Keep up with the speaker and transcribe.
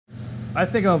I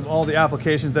think of all the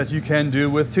applications that you can do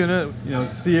with tuna, you know,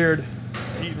 seared,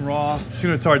 eaten raw,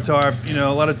 tuna tartare. You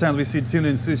know, a lot of times we see tuna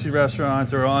in sushi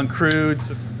restaurants or on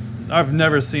crudes. I've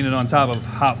never seen it on top of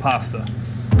hot pasta.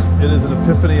 It is an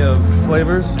epiphany of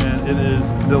flavors, and it is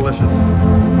delicious.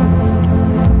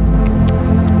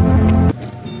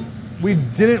 We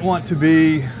didn't want to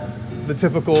be the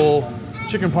typical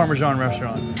chicken parmesan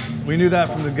restaurant. We knew that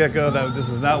from the get-go that this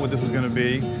was not what this was going to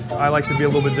be. I like to be a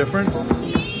little bit different.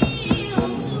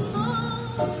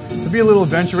 To be a little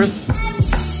adventurous.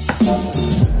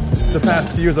 The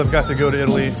past 2 years I've got to go to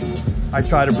Italy. I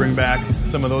try to bring back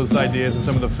some of those ideas and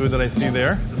some of the food that I see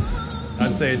there.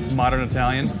 I'd say it's modern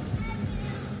Italian.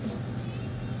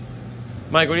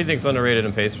 Mike, what do you think's underrated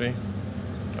in pastry?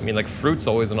 I mean, like, fruit's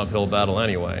always an uphill battle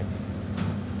anyway.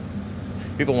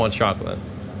 People want chocolate,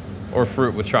 or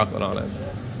fruit with chocolate on it.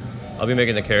 I'll be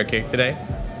making the carrot cake today.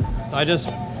 I just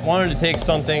wanted to take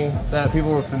something that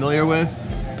people were familiar with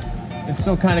and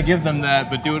still kind of give them that,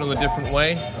 but do it in a different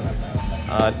way.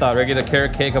 I thought regular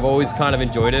carrot cake, I've always kind of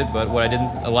enjoyed it, but what I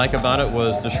didn't like about it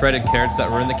was the shredded carrots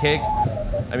that were in the cake.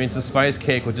 I mean, it's a spice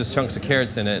cake with just chunks of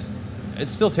carrots in it. It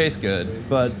still tastes good,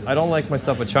 but I don't like my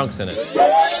stuff with chunks in it.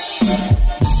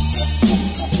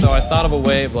 So I thought of a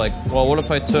way of like, well, what if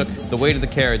I took the weight of the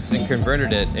carrots and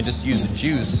converted it and just used the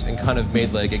juice and kind of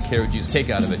made like a carrot juice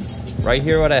cake out of it. Right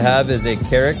here what I have is a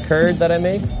carrot curd that I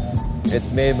make.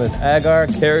 It's made with agar,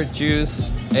 carrot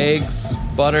juice, eggs,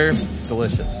 butter. It's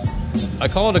delicious. I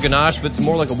call it a ganache, but it's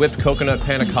more like a whipped coconut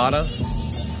panna cotta.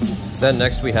 Then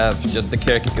next we have just the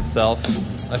carrot cake itself.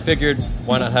 I figured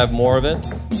why not have more of it.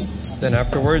 Then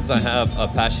afterwards I have a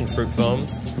passion fruit foam.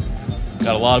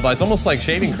 Got a lot of bites, almost like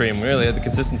shaving cream, really, at the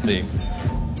consistency.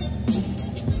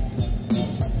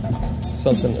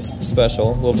 Something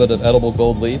special, a little bit of edible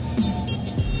gold leaf.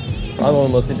 Probably one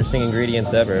of the most interesting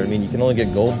ingredients ever. I mean, you can only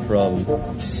get gold from, you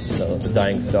know, the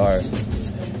dying star.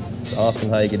 It's awesome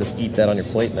how you can just eat that on your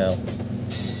plate now.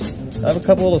 I have a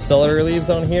couple little celery leaves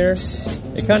on here.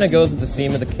 It kind of goes with the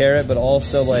theme of the carrot, but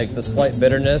also like the slight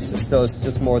bitterness, so it's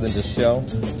just more than just show.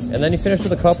 And then you finish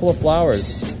with a couple of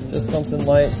flowers. Just something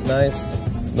light, nice.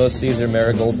 Most of these are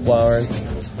marigold flowers.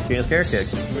 Cena's carrot cake.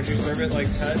 Would you serve it like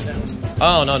cut?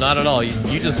 Oh, no, not at all.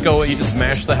 You just go, you just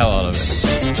mash the hell out of it.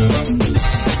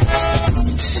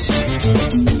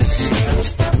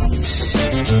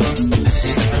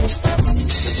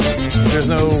 There's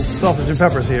no sausage and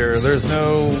peppers here. There's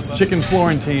no chicken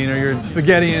Florentine or your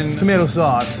spaghetti and tomato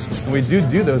sauce. And we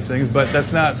do those things, but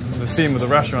that's not the theme of the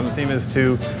restaurant. The theme is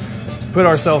to put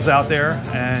ourselves out there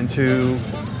and to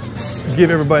give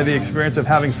everybody the experience of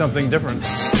having something different.